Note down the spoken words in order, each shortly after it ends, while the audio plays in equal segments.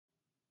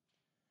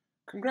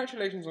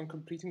Congratulations on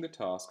completing the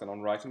task and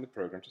on writing the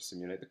program to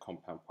simulate the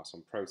compound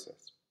Poisson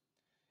process.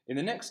 In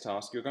the next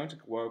task, you're going to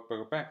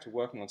go back to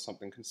working on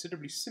something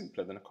considerably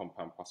simpler than a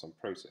compound Poisson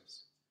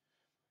process.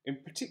 In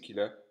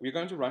particular, we are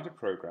going to write a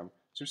program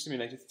to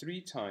simulate a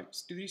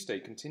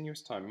three-state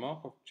continuous time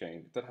Markov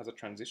chain that has a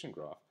transition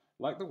graph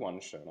like the one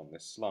shown on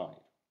this slide.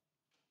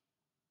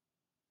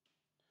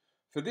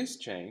 For this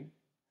chain,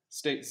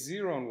 states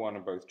 0 and 1 are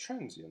both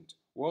transient,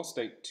 while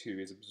state 2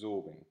 is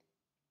absorbing.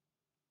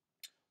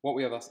 What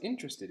we are thus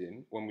interested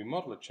in when we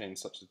model a chain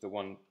such as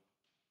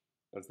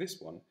this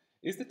one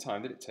is the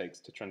time that it takes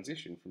to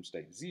transition from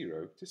state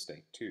 0 to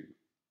state 2.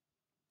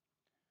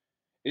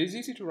 It is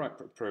easy to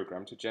write a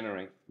program to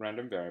generate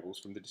random variables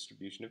from the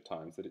distribution of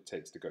times that it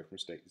takes to go from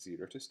state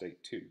 0 to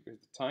state 2, because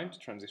the time to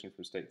transition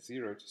from state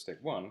 0 to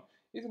state 1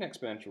 is an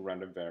exponential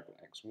random variable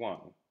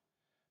x1.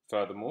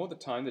 Furthermore, the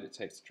time that it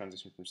takes to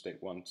transition from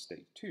state 1 to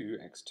state 2,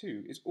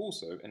 x2, is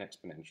also an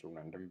exponential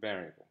random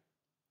variable.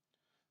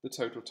 The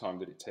total time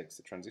that it takes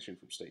to transition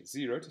from state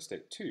 0 to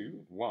state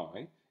 2,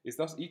 y, is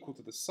thus equal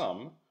to the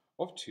sum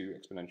of two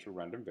exponential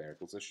random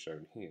variables as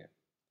shown here.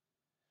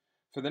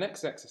 For the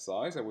next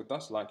exercise, I would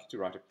thus like you to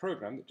write a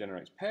program that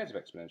generates pairs of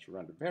exponential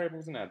random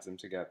variables and adds them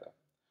together.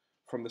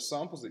 From the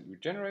samples that you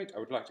generate, I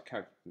would like you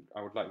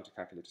to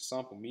calculate a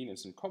sample mean and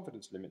some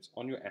confidence limits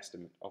on your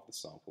estimate of the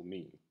sample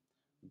mean.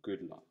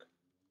 Good luck.